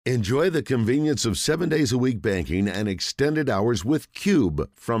Enjoy the convenience of 7 days a week banking and extended hours with Cube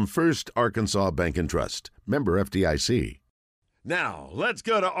from First Arkansas Bank and Trust. Member FDIC. Now, let's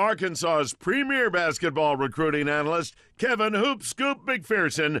go to Arkansas's premier basketball recruiting analyst, Kevin Hoopscoop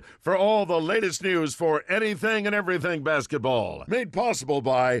McPherson, for all the latest news for anything and everything basketball. Made possible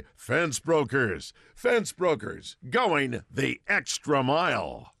by Fence Brokers. Fence Brokers, going the extra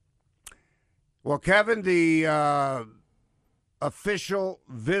mile. Well, Kevin, the official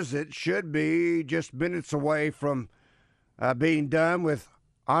visit should be just minutes away from being done with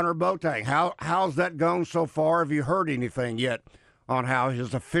Honor Boateng. How's that going so far? Have you heard anything yet on how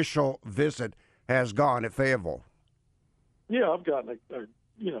his official visit has gone at Fayetteville? Yeah, I've gotten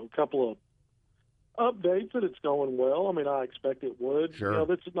a couple of updates that it's going well. I mean, I expect it would. Sure.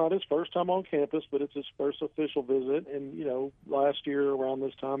 This is not his first time on campus, but it's his first official visit. And, last year around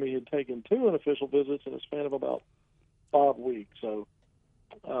this time he had taken 2 unofficial visits in a span of about 5 weeks. So,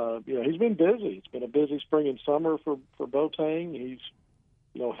 he's been busy. It's been a busy spring and summer for Boateng. He's,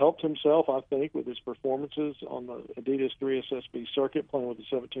 helped himself, I think, with his performances on the Adidas 3SSB circuit, playing with the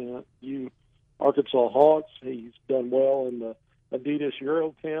 17U Arkansas Hawks. He's done well in the Adidas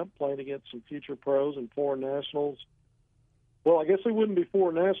Euro camp, playing against some future pros and foreign nationals. Well, I guess he wouldn't be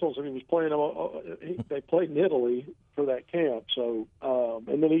foreign nationals if he was playing. They played in Italy for that camp. So,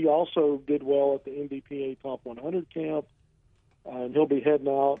 and then he also did well at the NBPA Top 100 camp, and he'll be heading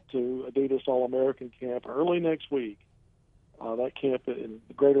out to Adidas All-American camp early next week. That camp in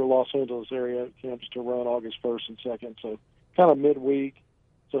the greater Los Angeles area camps to run August 1st and 2nd, so kind of midweek.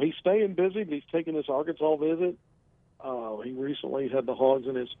 So he's staying busy, but he's taking this Arkansas visit. He recently had the Hogs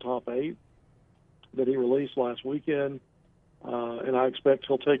in his top 8 that he released last weekend, and I expect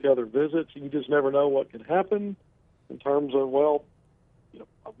he'll take other visits. You just never know what can happen in terms of,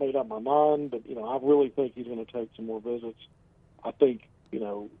 I've made up my mind, but, I really think he's going to take some more visits. I think,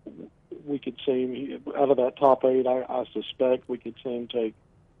 we could see him out of that top 8. I suspect we could see him take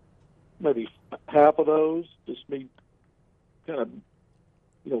maybe half of those. Just me kind of,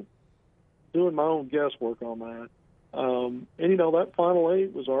 doing my own guesswork on that. And that final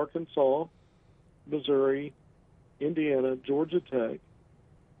 8 was Arkansas, Missouri, Indiana, Georgia Tech,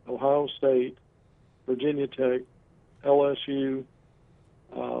 Ohio State, Virginia Tech, LSU,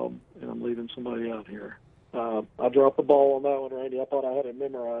 and I'm leaving somebody out here. I dropped the ball on that one, Randy. I thought I had it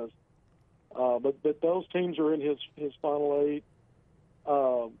memorized. But those teams are in his final 8.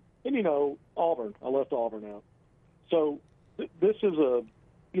 And, Auburn. I left Auburn out. So this is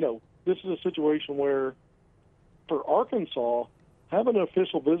a situation where for Arkansas, having an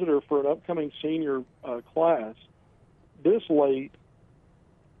official visitor for an upcoming senior class this late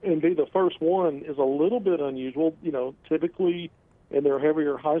and be the first one is a little bit unusual. Typically in their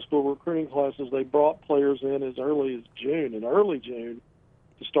heavier high school recruiting classes, they brought players in as early as June,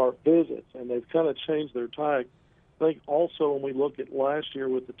 to start visits, and they've kind of changed their tack. I think also when we look at last year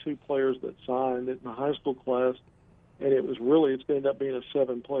with the 2 players that signed in the high school class, and it's going to end up being a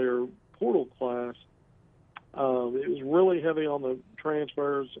 7-player portal class, it was really heavy on the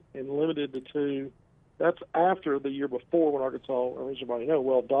transfers and limited to 2. That's after the year before when Arkansas, as everybody knows,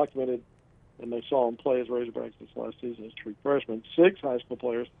 well documented, and they saw him play as Razorbacks this last season as true freshmen, 6 high school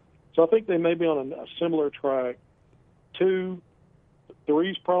players. So I think they may be on a similar track. 2,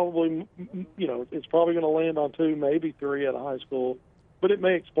 3's probably, it's probably going to land on 2, maybe 3 at a high school, but it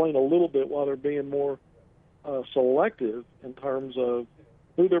may explain a little bit why they're being more selective in terms of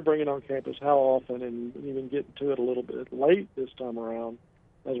who they're bringing on campus, how often, and even getting to it a little bit late this time around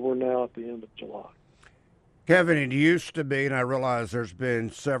as we're now at the end of July. Kevin, it used to be, and I realize there's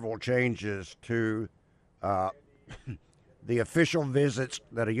been several changes to the official visits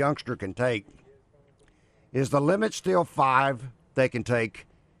that a youngster can take. Is the limit still 5 they can take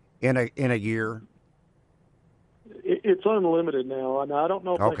in a year? It's unlimited now, and I don't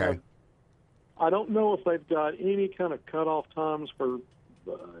know if okay. I don't know if they've got any kind of cutoff times for,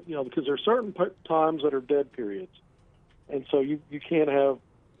 because there are certain times that are dead periods, and so you can't have,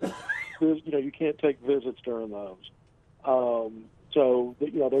 you can't take visits during those. So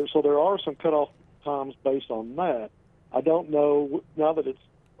there are some cutoff times based on that. I don't know now that it's,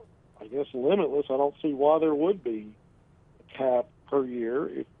 I guess, limitless. I don't see why there would be a cap per year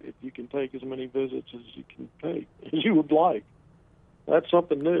if you can take as many visits as you can take as you would like. That's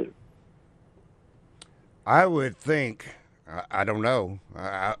something new. I would think. I don't know.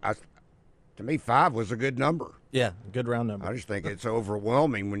 To me, 5 was a good number. Yeah, good round number. I just think it's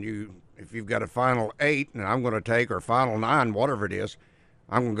overwhelming if you've got a final 8 and I'm going to take, or final 9, whatever it is,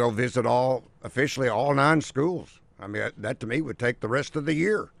 I'm going to go visit officially all 9 schools. I mean, that to me would take the rest of the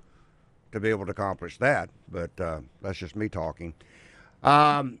year to be able to accomplish that. But that's just me talking.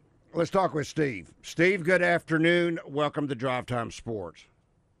 Let's talk with Steve. Steve, good afternoon. Welcome to Drive Time Sports.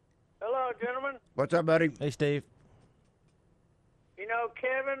 Hello, gentlemen. What's up, buddy? Hey, Steve. You know,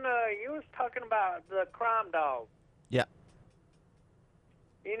 Kevin, you was talking about the crime dog. Yeah.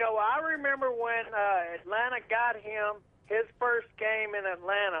 You know, I remember when Atlanta got him his first game in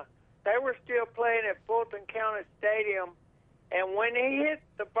Atlanta. They were still playing at Fulton County Stadium, and when he hit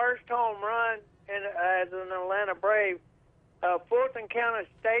the first home run as an Atlanta Brave, Fulton County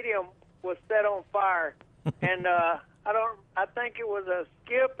Stadium was set on fire, and I think it was a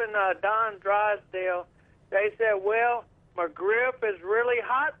Skip and Don Drysdale. They said, "Well, McGriff is really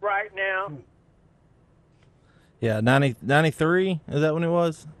hot right now." Yeah, 93, is that when it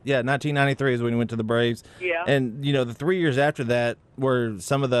was? Yeah, 1993 is when he went to the Braves. Yeah. And, you know, the 3 years after that were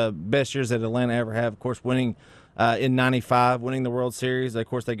some of the best years that Atlanta ever have. Of course, winning in 95, winning the World Series. Of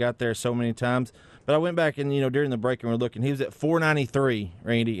course, they got there so many times. But I went back and, you know, during the break and we're looking, he was at 493,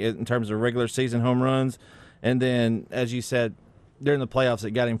 Randy, in terms of regular season home runs. And then, as you said, during the playoffs, it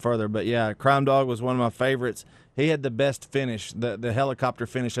got him further. But, yeah, Crime Dog was one of my favorites. He had the best finish, the helicopter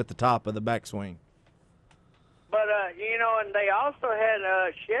finish at the top of the backswing. But, you know, and they also had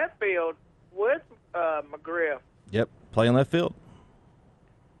Sheffield with McGriff. Yep, playing left field.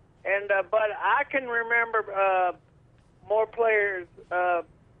 And but I can remember more players than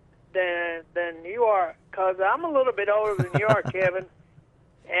you are, because I'm a little bit older than you are, Kevin.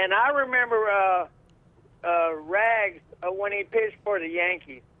 And I remember Rags when he pitched for the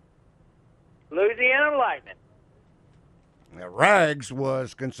Yankees. Louisiana Lightning. Now, Rags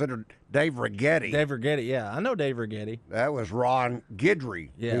was considered Dave Righetti. Dave Righetti, yeah. I know Dave Righetti. That was Ron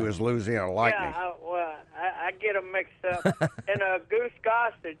Guidry, who was Louisiana Lightning. Yeah, I get them mixed up. And Goose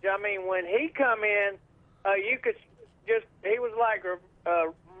Gossage, I mean, when he come in, you could just, he was like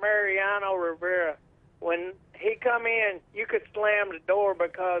Mariano Rivera. When he come in, you could slam the door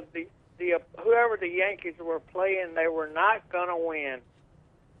because the whoever the Yankees were playing, they were not going to win.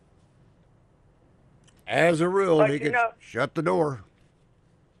 As a rule, he could shut the door.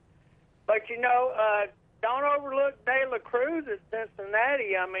 But, you know, don't overlook De La Cruz at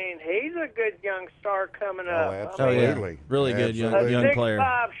Cincinnati. I mean, he's a good young star coming up. Oh, absolutely. Yeah. Really good young player. A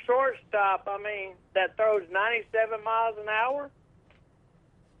 6'5" shortstop, I mean, that throws 97 miles an hour.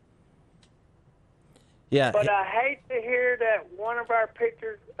 Yeah. But I hate to hear that one of our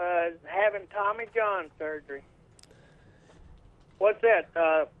pitchers is having Tommy John surgery. What's that,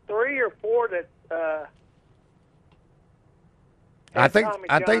 3 or 4 that I think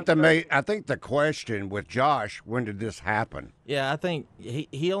the question with Josh, when did this happen? Yeah, I think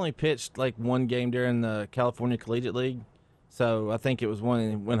he only pitched like one game during the California Collegiate League, so I think it was one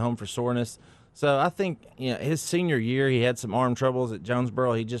he went home for soreness. So I think, you know, his senior year he had some arm troubles at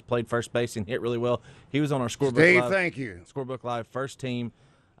Jonesboro. He just played first base and hit really well. He was on our Scorebook Steve, Live, thank you. Scorebook Live first team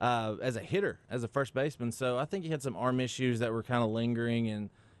as a hitter, as a first baseman. So I think he had some arm issues that were kind of lingering, and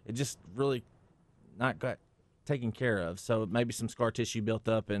it just really not got taken care of. So maybe some scar tissue built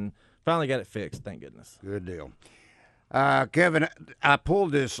up, and finally got it fixed, thank goodness. Good deal. Kevin, I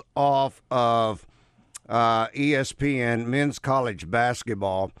pulled this off of ESPN, men's college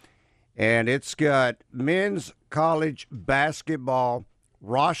basketball, and it's got men's college basketball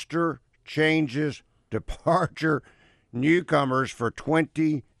roster changes, departure, newcomers for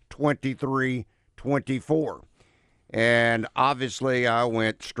 2023-24. And obviously, I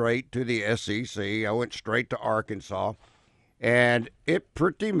went straight to the SEC. I went straight to Arkansas. And it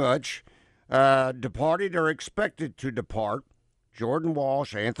pretty much departed or expected to depart. Jordan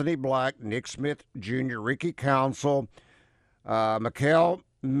Walsh, Anthony Black, Nick Smith Jr., Ricky Council, Mikael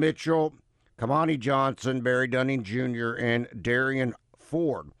Mitchell, Kamani Johnson, Barry Dunning Jr., and Darian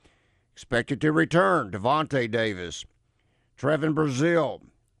Ford. Expected to return Devontae Davis, Trevin Brazile,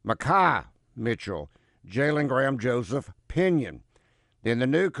 Makai Mitchell, Jalen Graham Joseph Pinion. Then the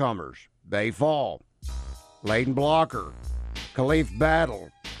newcomers, Bay Fall, Layden Blocker, Khalif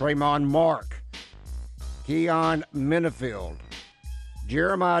Battle, Tremont Mark, Keon Minifield,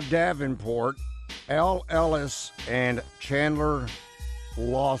 Jeremiah Davenport, L. Ellis, and Chandler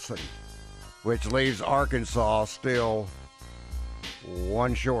Lawson, which leaves Arkansas still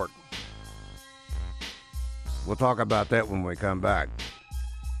one short. We'll talk about that when we come back.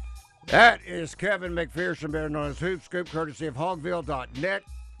 That is Kevin McPherson, better known as Hoopscoop, courtesy of Hogville.net.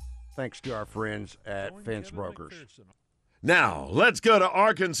 Thanks to our friends at Fence Brokers. Now, let's go to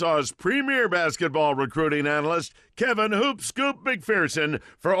Arkansas's premier basketball recruiting analyst, Kevin Hoopscoop McPherson,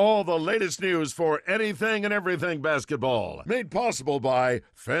 for all the latest news for anything and everything basketball. Made possible by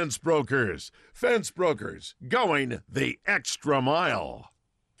Fence Brokers. Fence Brokers, going the extra mile.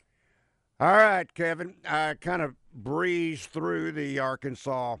 All right, Kevin. I kind of breeze through the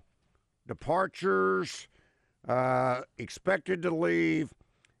Arkansas departures, expected to leave,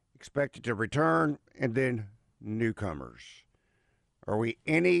 expected to return, and then newcomers. Are we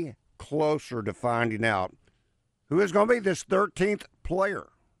any closer to finding out who is going to be this 13th player?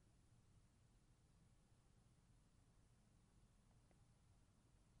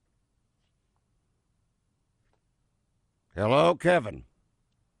 Hello, Kevin.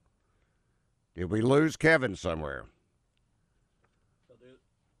 Did we lose Kevin somewhere?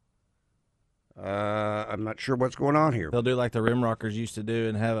 I'm not sure what's going on here. They'll do like the Rim Rockers used to do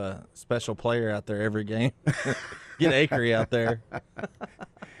and have a special player out there every game. Get Acree out there.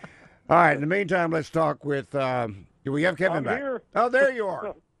 All right, in the meantime, let's talk with, do we have Kevin I'm back? here. Oh, there you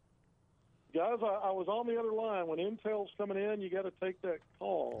are. Guys, I was on the other line. When Intel's coming in, you got to take that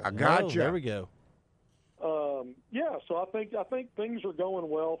call. I got you. There we go. Yeah, so I think things are going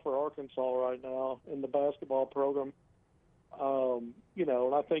well for Arkansas right now in the basketball program. And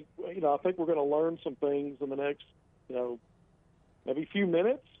I think we're going to learn some things in the next, maybe few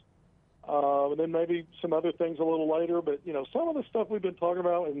minutes, and then maybe some other things a little later. But some of the stuff we've been talking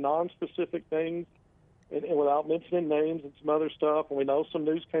about is non-specific things, and without mentioning names and some other stuff. And we know some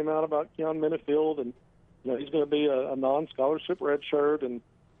news came out about Keon Minifield, and he's going to be a non-scholarship redshirt, and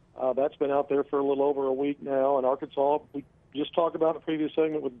that's been out there for a little over a week now. And Arkansas, we just talked about in the previous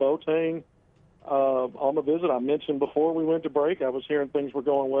segment with Boateng. On the visit, I mentioned before we went to break, I was hearing things were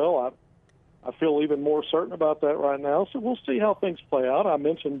going well. I feel even more certain about that right now. So we'll see how things play out. I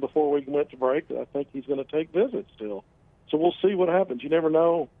mentioned before we went to break that I think he's going to take visits still. So we'll see what happens. You never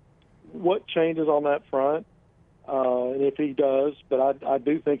know what changes on that front, and if he does, but I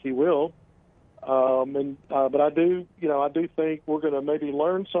do think he will. But I do think we're going to maybe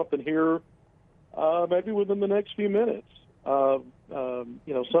learn something here, maybe within the next few minutes.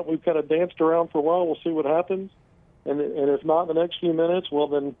 Something we've kind of danced around for a while. We'll see what happens, and if not in the next few minutes, well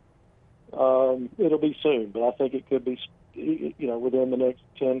then it'll be soon. But I think it could be, within the next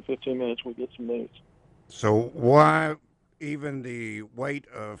 10, 15 minutes we'll get some news. So why even the wait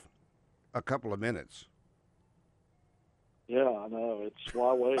of a couple of minutes? Yeah, I know. It's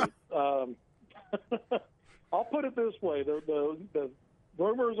why wait. I'll put it this way: the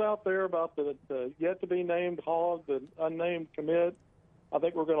rumors out there about the yet to be named hog, the unnamed commit. I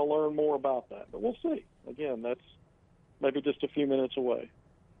think we're going to learn more about that, but we'll see. Again, that's maybe just a few minutes away.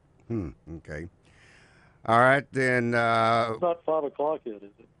 Okay. All right, then. It's not 5 o'clock yet,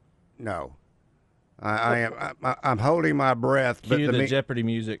 is it? No. I'm holding my breath. Cue the Jeopardy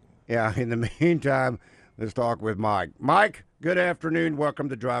music. Yeah. In the meantime, let's talk with Mike. Mike, good afternoon. Welcome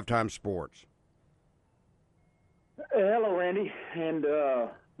to Drive Time Sports. Hello, Randy and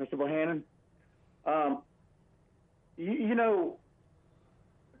Mr. Bohannon.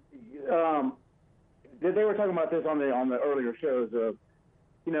 They were talking about this on the earlier shows. What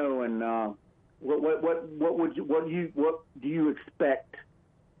do you expect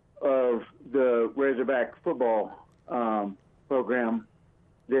of the Razorback football program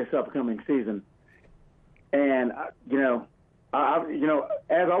this upcoming season? And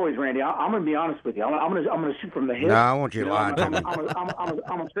as always, Randy, I'm going to be honest with you. I'm going to shoot from the hip. No, I want you to lie to me.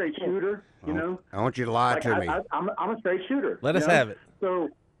 I'm a straight shooter. I want you to lie to me. I'm a straight shooter. Let us have it. So,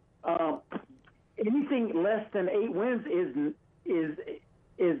 anything less than 8 wins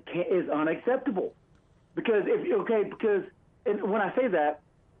is unacceptable. Because when I say that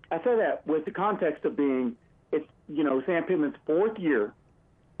with the context of being it's Sam Pittman's 4th year.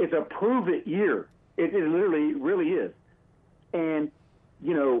 It's a prove it year. It literally really is. And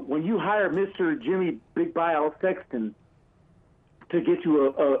when you hire Mr. Jimmy Big Buyout Sexton to get you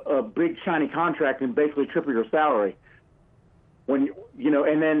a big shiny contract and basically triple your salary, and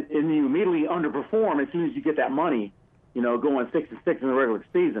then you immediately underperform as soon as you get that money, going 6-6 in the regular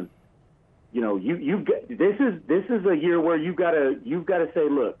season. This is a year where you've got to say,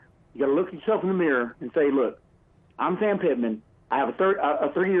 look, you got to look yourself in the mirror and say, look, I'm Sam Pittman. I have a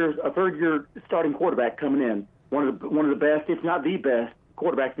third year starting quarterback coming in, one of the best, if not the best,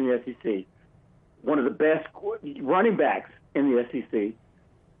 quarterbacks in the SEC, one of the best running backs in the SEC.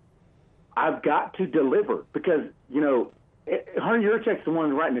 I've got to deliver because Hunter Yurchek's the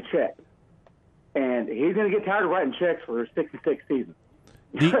one writing the check, and he's going to get tired of writing checks for a 6-6 season.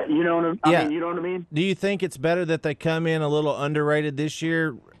 You know what I mean? Do you think it's better that they come in a little underrated this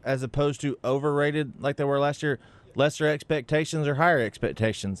year as opposed to overrated like they were last year? Lesser expectations or higher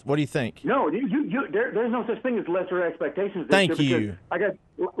expectations? What do you think? No, there's no such thing as lesser expectations. Thank you. Like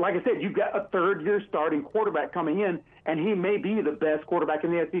I said, you've got a third-year starting quarterback coming in, and he may be the best quarterback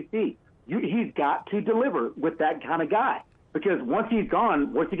in the SEC. He's got to deliver with that kind of guy because once he's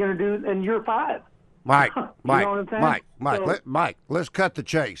gone, what's he going to do in year 5? Mike, You know what I'm saying? Mike, let's cut the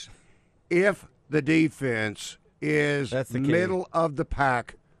chase. If the defense is That's the key. middle of the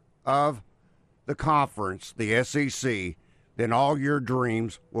pack of the conference, the SEC, then all your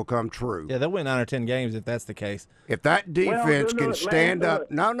dreams will come true. Yeah, they'll win 9 or 10 games if that's the case. If that defense can stand up,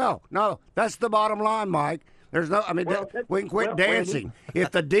 Lance, no, that's the bottom line, Mike. There's no, I mean, we can quit dancing.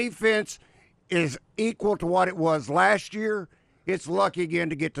 If the defense is equal to what it was last year, it's lucky again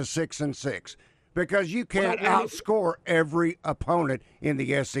to get to 6-6 because you can't outscore every opponent in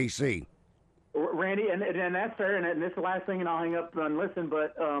the SEC. Randy, and that's fair, and this is the last thing, and I'll hang up and listen.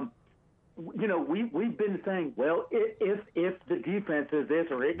 But we've been saying, well, if the defense is this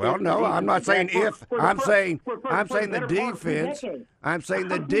or it. Well, no, I'm not saying if. I'm saying the defense. Decade. I'm saying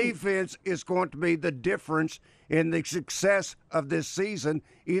the defense is going to be the difference in the success of this season,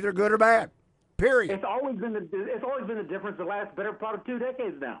 either good or bad. Period. It's always been the difference the last better part of 2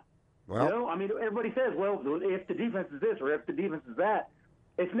 decades now. Well, I mean, everybody says, well, if the defense is this or if the defense is that.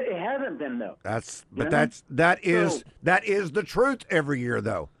 It hasn't been though. That is the truth every year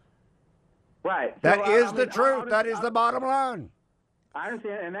though. Right. That is the truth. That is the bottom line. I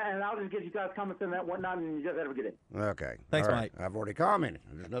understand, and I'll just get you guys comments on that whatnot, and you guys have a good day. Okay. Thanks, all right. Mike. I've already commented.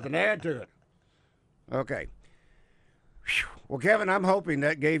 There's nothing to add to it. Okay. Whew. Well, Kevin, I'm hoping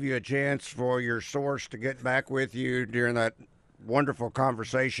that gave you a chance for your source to get back with you during that wonderful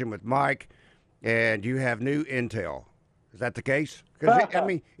conversation with Mike, and you have new intel. Is that the case? Because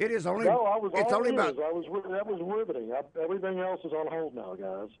it is only. No, I was. It's only about. That was riveting. Everything else is on hold now,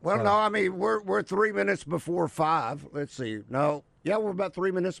 guys. Well, no, I mean we're 3 minutes before 5. Let's see. No, yeah, we're about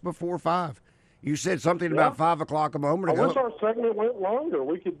 3 minutes before 5. You said something about 5 o'clock a moment ago. I wish our segment went longer.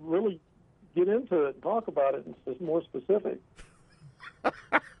 We could really get into it and talk about it and it's more specific.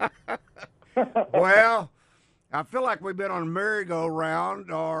 Well, I feel like we've been on a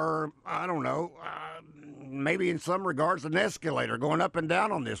merry-go-round, or I don't know. Maybe in some regards an escalator going up and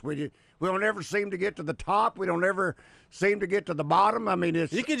down on this. We don't ever seem to get to the top. We don't ever seem to get to the bottom. I mean,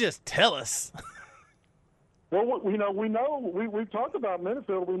 it's. You could just tell us. Well, we know we've talked about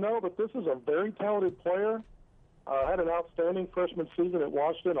Minifield. We know that this is a very talented player. Had an outstanding freshman season at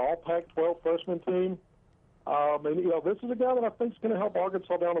Washington, all Pac-12 freshman team. And this is a guy that I think is going to help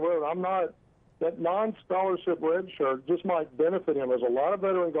Arkansas down the road. That non-scholarship redshirt just might benefit him. There's a lot of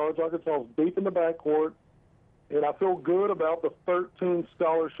veteran guards. Arkansas is deep in the backcourt. And I feel good about the 13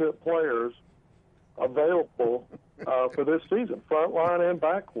 scholarship players available for this season, front line and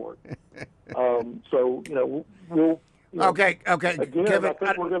backcourt. We'll. Okay. Again, Kevin,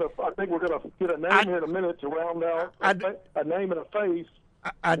 I think we're gonna get a name here in a minute to round out a name and a face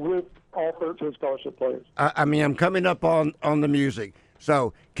with all 13 scholarship players. I'm coming up on the music.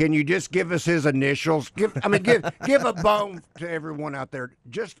 So can you just give us his initials? Give a bone to everyone out there.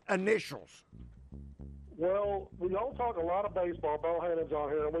 Just initials. Well, we all talk a lot of baseball. Bohannon's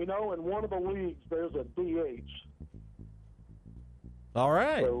on here, and we know in one of the leagues there's a DH. All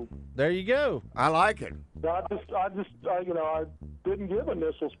right, So, there you go. I like it. I didn't give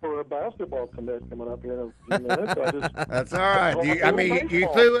initials for a basketball commit coming up here in a few minutes. That's all right. You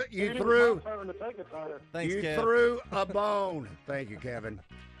threw Thanks, Kev. threw a bone. Thank you, Kevin.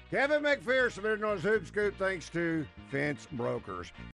 Kevin McPherson, better known as Hoopscoop, thanks to Fence Brokers.